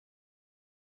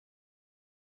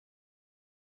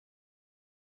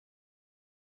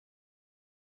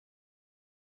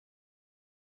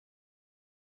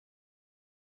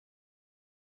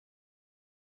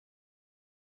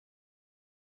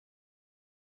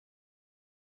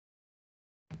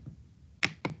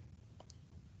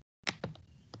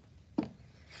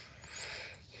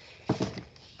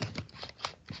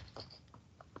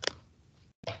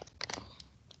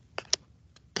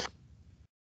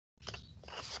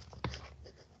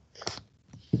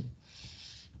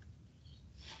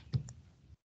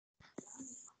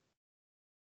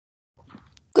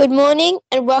Good morning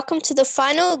and welcome to the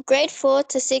final Grade 4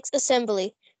 to 6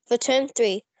 assembly for Term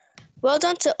 3. Well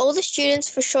done to all the students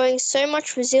for showing so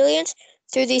much resilience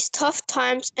through these tough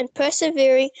times and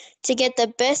persevering to get the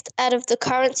best out of the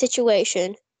current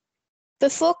situation.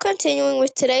 Before continuing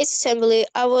with today's assembly,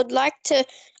 I would like to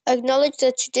acknowledge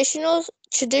the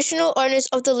traditional owners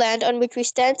of the land on which we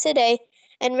stand today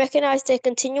and recognize their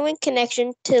continuing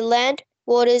connection to land,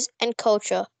 waters, and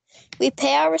culture. We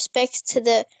pay our respects to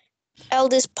the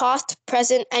elders past,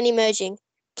 present, and emerging.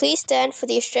 Please stand for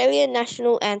the Australian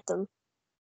National Anthem.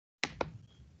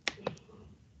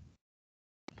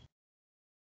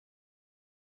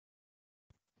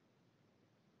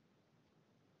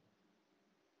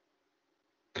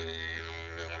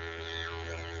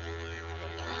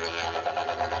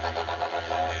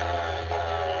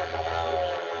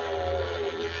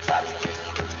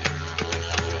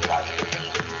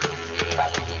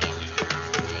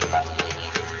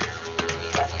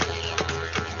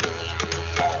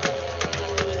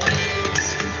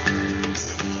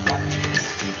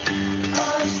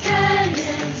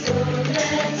 Australians, all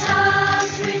let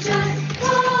us rejoice,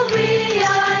 for we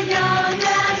are young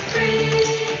and free.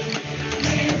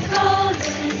 With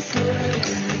golden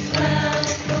swords well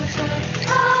portrayed,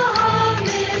 our home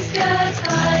is girt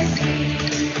by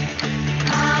sea.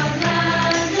 Our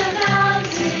land a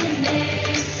mountain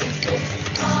nations bliss,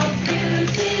 of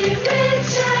beauty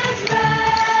rich and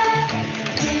rare.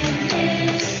 In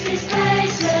history's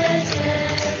pages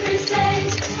every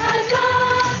stage has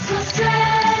lost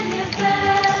Australia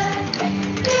fair.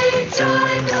 Big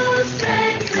joyful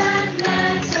strength and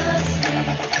let us sing,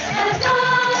 at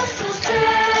last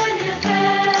Australia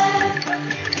fair.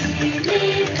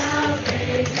 Beneath our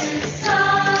radiant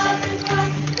southern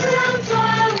cross, we'll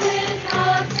toil with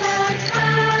hearts and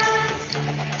hands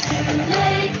to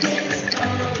make this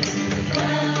golden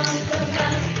wealth of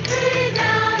ours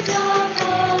renowned of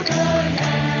all the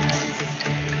lands.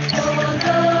 For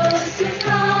those who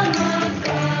come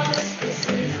across the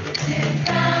seas, with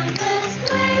boundless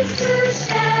waves to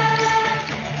share,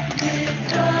 with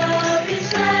courage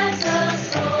let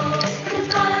us all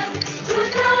combine, to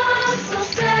cross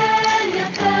Australia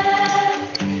fair.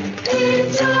 In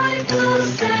joyful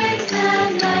strains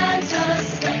and let us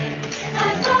sing,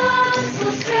 at last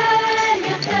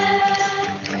Australia fair.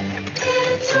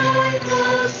 In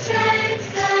joyful strains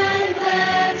and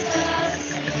let us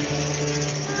sing,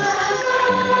 at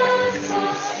last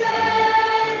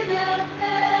Australia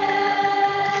fair.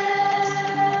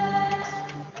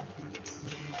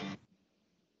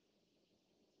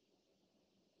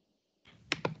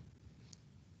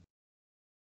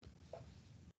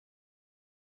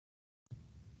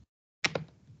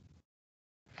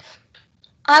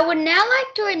 I would now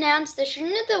like to announce the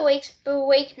Student of the Week for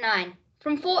Week 9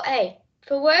 from 4A,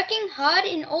 for working hard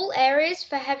in all areas,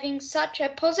 for having such a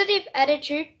positive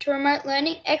attitude to remote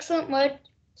learning. Excellent word,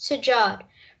 Sajad.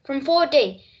 From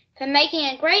 4D, for making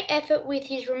a great effort with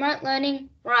his remote learning,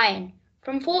 Ryan.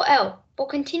 From 4L, for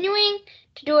continuing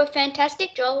to do a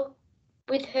fantastic job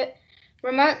with her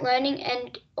remote learning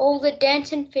and all the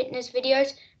dance and fitness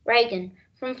videos, Reagan.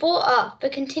 From 4R, for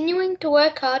continuing to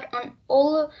work hard on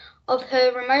all of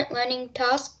her remote learning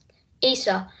tasks,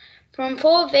 Isa. From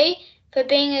 4V, for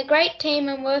being a great team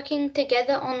and working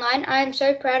together online. I am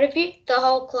so proud of you, the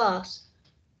whole class.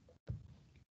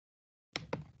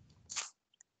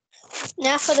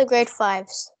 Now for the Grade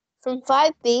 5s. From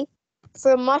 5B,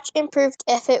 for a much improved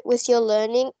effort with your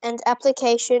learning and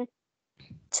application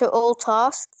to all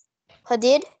tasks,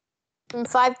 Hadid. From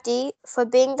 5D, for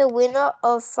being the winner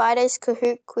of Friday's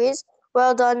Kahoot quiz.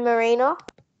 Well done, Marina.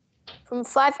 From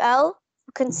 5L,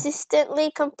 for consistently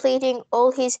completing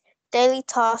all his daily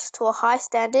tasks to a high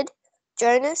standard,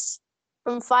 Jonas.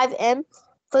 From 5M,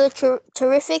 for the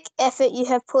terrific effort you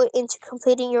have put into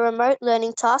completing your remote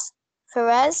learning task,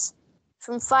 Faraz.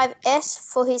 From 5S,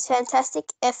 for his fantastic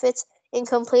efforts in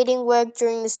completing work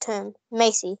during this term,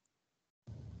 Macy.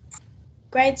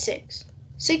 Grade 6.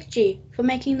 6G, for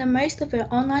making the most of her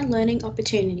online learning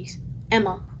opportunities,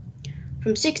 Emma.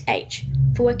 From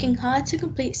 6H, for working hard to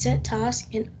complete set tasks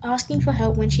and asking for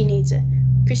help when she needs it,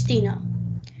 Christina.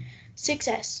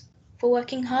 6S, for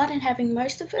working hard and having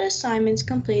most of her assignments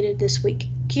completed this week.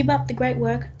 Keep up the great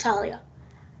work, Talia.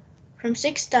 From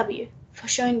 6W, for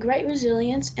showing great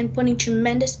resilience and putting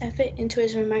tremendous effort into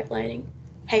his remote learning,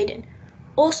 Hayden.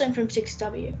 Also from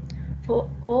 6W, for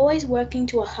always working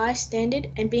to a high standard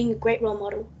and being a great role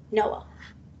model, Noah.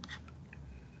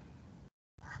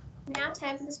 Now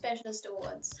time for the Specialist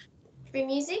Awards. For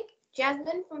music,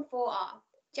 Jasmine from 4R.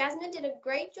 Jasmine did a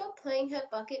great job playing her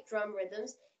bucket drum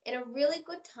rhythms and a really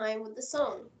good time with the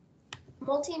song.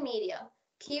 Multimedia.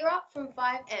 Kira from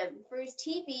 5M for his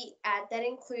TV ad that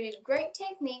included great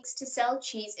techniques to sell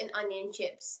cheese and onion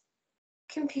chips.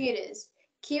 Computers.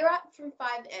 Kira from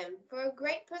 5M for a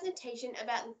great presentation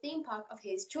about the theme park of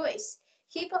his choice.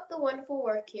 Keep up the wonderful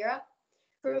work, Kira.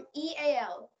 From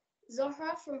EAL.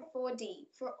 Zohra from 4D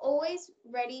for always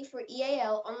ready for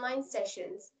EAL online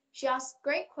sessions. She asks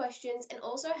great questions and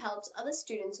also helps other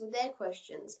students with their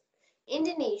questions.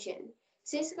 Indonesian.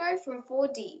 Cisco from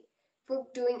 4D for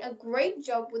doing a great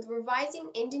job with revising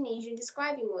Indonesian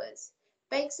describing words.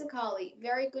 Bake Sakali,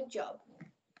 very good job.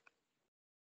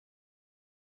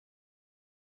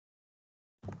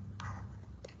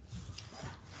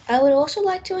 I would also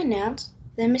like to announce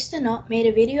that Mr. Knott made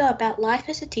a video about life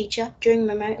as a teacher during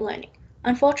remote learning.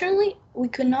 Unfortunately, we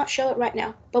could not show it right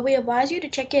now, but we advise you to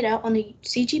check it out on the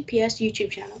CGPS YouTube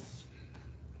channel.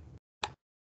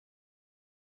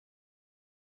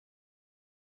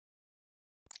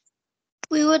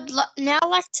 We would now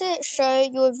like to show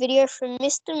you a video from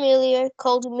Mr. Emilio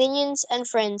called Minions and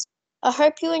Friends. I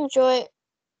hope you enjoy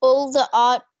all the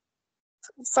art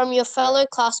from your fellow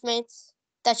classmates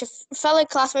that your fellow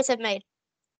classmates have made.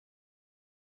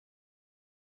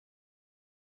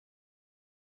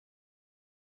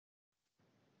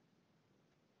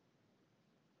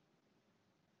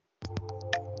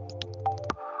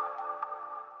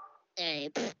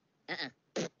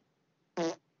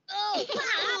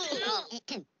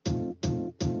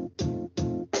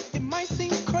 It might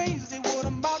seem crazy what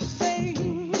I'm about to say.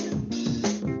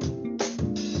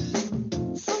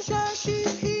 Sunshine,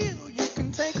 she's here, you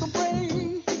can take a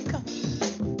break.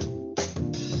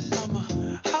 I'm a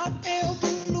hot air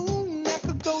balloon that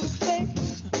could go to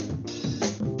space.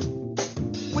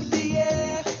 With the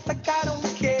air, like I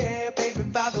don't care, baby,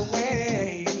 by the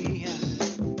way.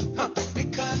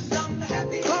 Because I'm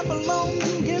happy. Clap along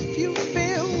if you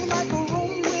feel like a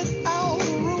room without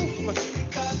a roof.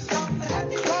 Because I'm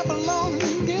happy. Clap along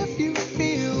if you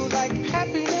feel like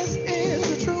happiness is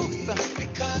the truth.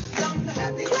 Because I'm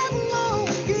happy. Clap along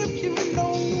if you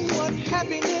know what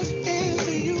happiness is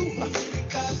to you.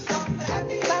 Because I'm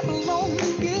happy. Clap along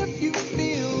if you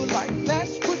feel like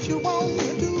that's what you want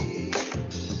to do.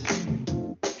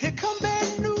 Here come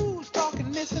bad news,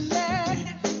 talking this and that.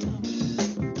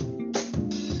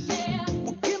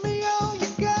 Well, give me all you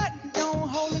got, don't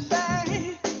hold it back.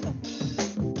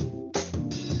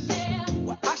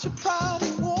 Well, I should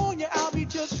probably warn you, I'll be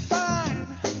just fine.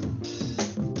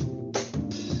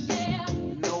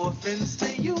 No offense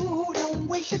to you, don't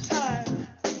waste your time.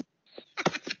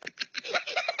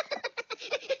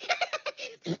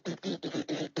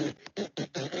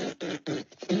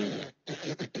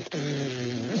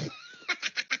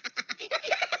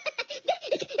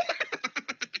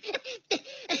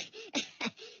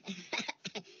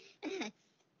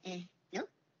 No?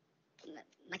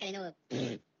 Macarena.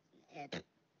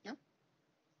 No?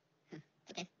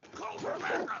 Okay.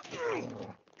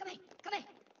 Come,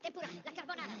 tempura, la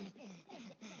carbonara.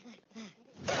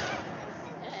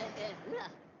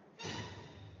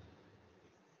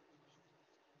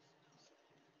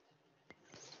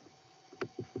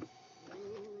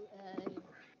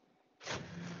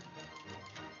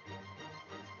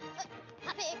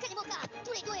 Que les moca,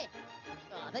 tous les doués.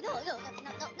 Oh, ben non, non, non, non,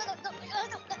 non, non, non,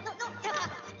 non, non,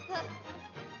 non.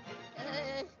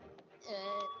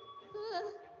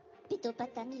 Pito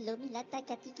patami lomila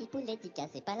takatiki pouletica,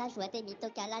 c'est pas la joie des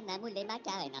mitocalana moule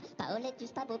macarena.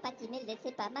 Paoletus pas beau patimele,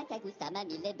 c'est pas macagusta,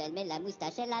 mamie les belles, mais la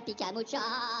moustache et la pica mucha.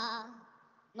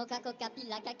 Moca coca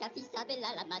pila caca fisa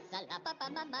bella la masala, papa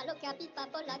mama lo capi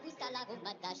papo la gusta la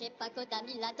rumata, j'ai pas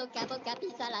codami la toca boca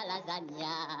pisa la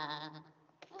lasagna.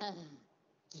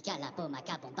 Chica la poma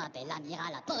capompa bella mira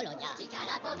la Polonia. Chica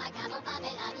la poma capompa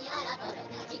bella mira la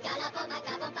Polonia. Chica la poma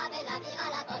capompa bella mira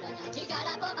la Polonia. Chica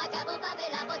la poma capompa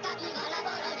bella bota mira la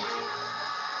Polonia.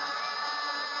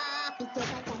 Pito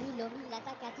patamilo mila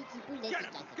takati kipule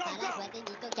tika. C'est la joie des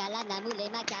mito calana moule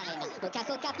macarena. Boca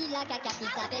coca pila caca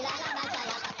pizza bella la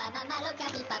masala. Papa mama lo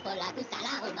capi papo la gusta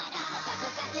la romana. Boca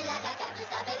coca pila caca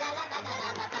pizza bella la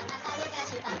banana. Papa mama lo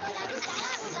capi papo la gusta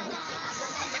la romana.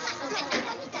 Boca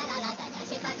coca pizza la lasagna.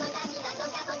 J'ai pas coca ni la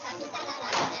coca boca pizza la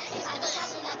lasagna. J'ai pas coca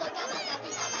ni la coca boca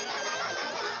pizza la lasagna.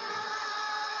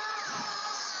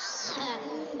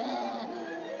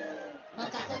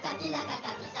 Moca coca pila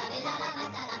caca pizza bella la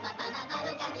masala. Papa mama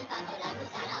lo capi papo la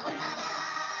gusta la romana.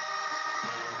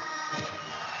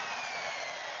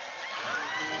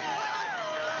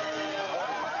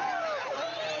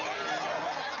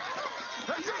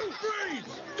 Hey, yo,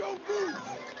 freeze! Don't move!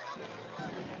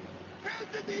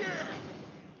 Hands in the air!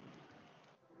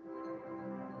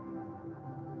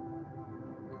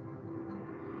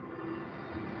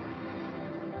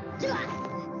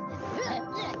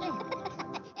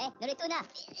 Norituna.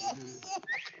 Heo.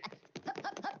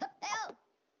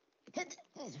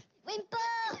 Wimpo.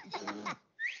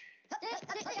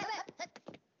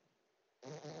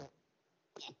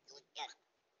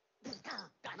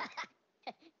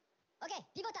 Oke,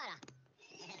 Pivotara.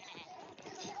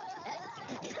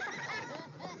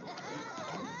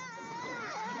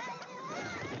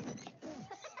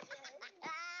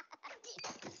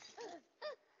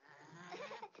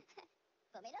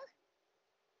 Pomelo?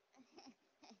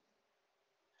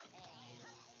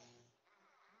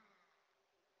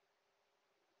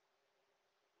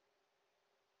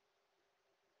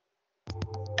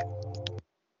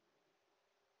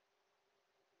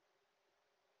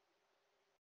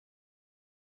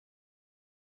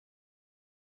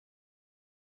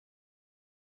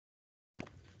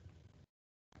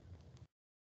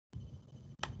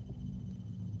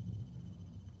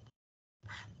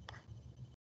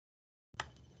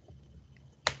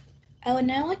 I would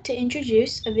now like to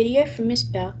introduce a video from Miss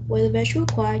Bell where the virtual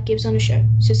choir gives on a show,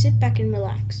 so sit back and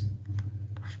relax.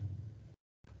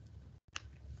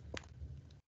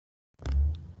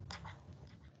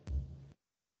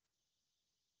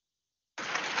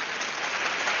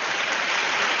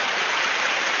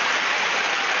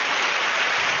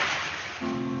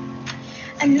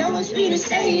 I know it's me to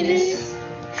say this,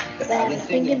 but I've been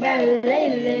thinking about it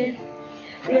lately.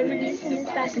 Reminiscing is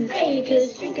passing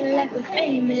pages, drinking like we're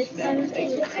famous. Some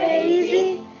days are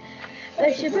crazy,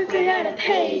 but you rip it out of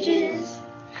pages.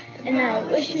 And I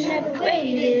wish you never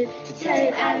waited to tell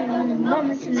it out on the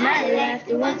moments in my life.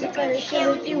 The ones I gotta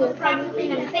share with you will probably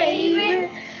be my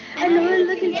favorite. I know you're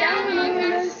looking down on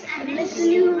us. I'm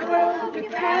missing you, girl. Hope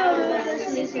you're proud of us.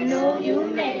 At least I know you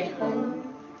made it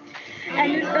home.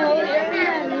 And you know you're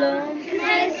not alone. Can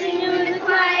I sing you in the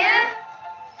choir?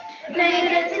 Now you're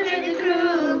dancing with the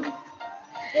crew.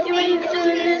 You ain't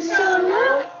doing this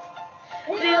solo.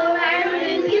 Feel right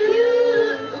with you.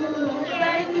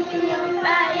 Right with you on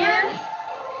fire.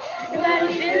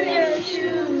 Nobody feel your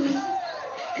shoes.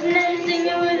 Can I sing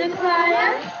you in the choir?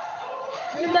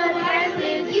 Nobody right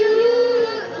with you.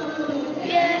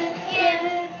 Yeah,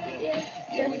 yeah, yeah.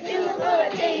 Just feel for our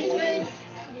days with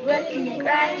working and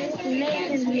grinding to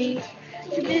making me.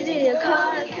 Too busy to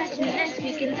call or catch you next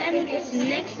week, and then we get to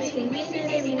next week, and we say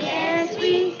maybe next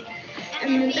week. And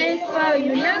then before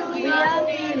you know, we all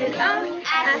feel it on,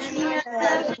 asking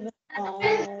ourselves,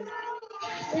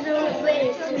 we don't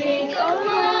wait till we go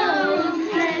home.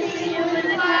 Can I see you in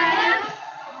the choir?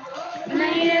 Now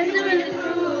you're dancing with the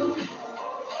groove.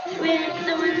 We ain't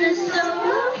doing this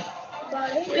solo.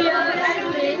 We are right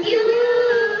with you.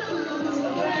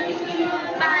 Right on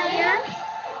fire.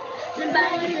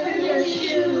 Somebody fill your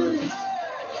shoes.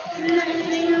 Can I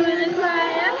see you in the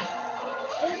choir?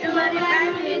 Nobody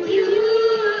right with you.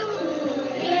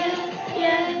 Yeah,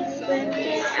 yeah. When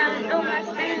I know my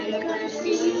family's gonna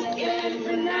see you again.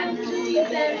 When I do, you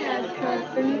better have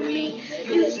company.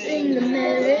 You sing the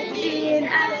melody and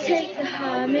I take the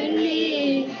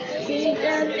harmony. We ain't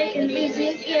done making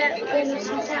music yet. When we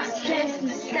sometimes chance in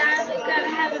the sky, we gotta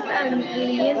have about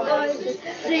 1,000,000 voices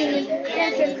singing,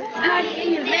 dancing, party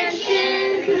in your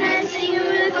mansion. Can I see you in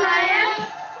the choir?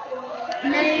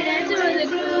 Now you're dancing with the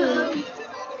groove.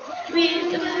 We ain't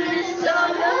doing this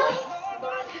solo.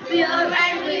 We are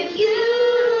right with you.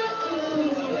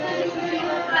 We're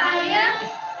on fire.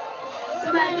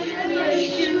 Somebody fill your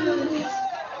shoes.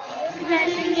 Can I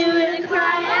sing you in the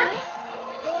choir?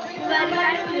 Somebody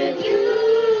right with you.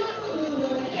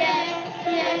 Yeah,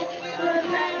 yeah. We're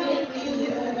right with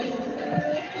you.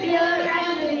 We are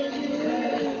right with you.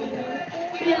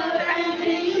 We are right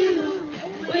with you.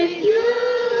 With you.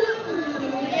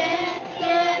 Yeah,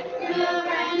 yeah. We are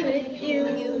right with you.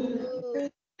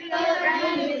 We are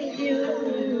right with you.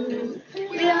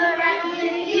 We are right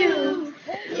with you.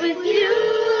 With you.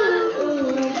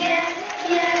 Yeah,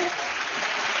 yeah.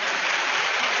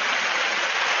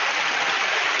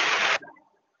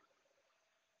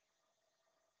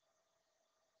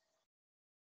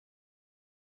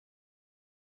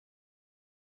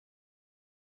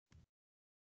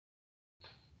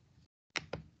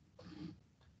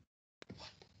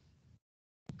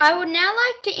 I would now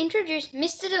like to introduce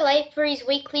Mr. DeLay for his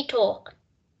weekly talk.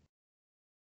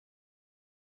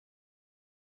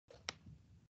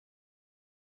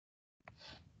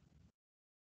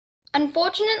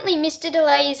 Unfortunately, Mr.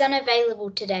 DeLay is unavailable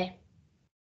today.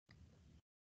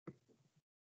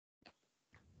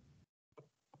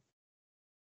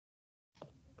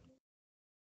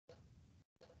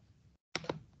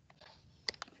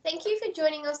 Thank you for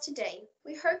joining us today.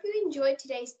 We hope you enjoyed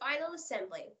today's final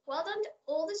assembly. Well done to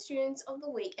all the students of the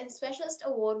week and specialist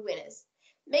award winners.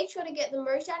 Make sure to get the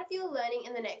most out of your learning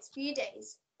in the next few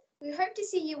days. We hope to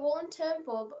see you all in term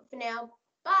 4, but for now,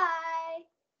 bye!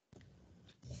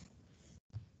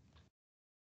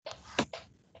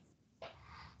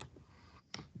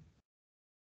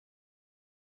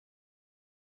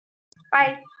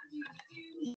 Bye.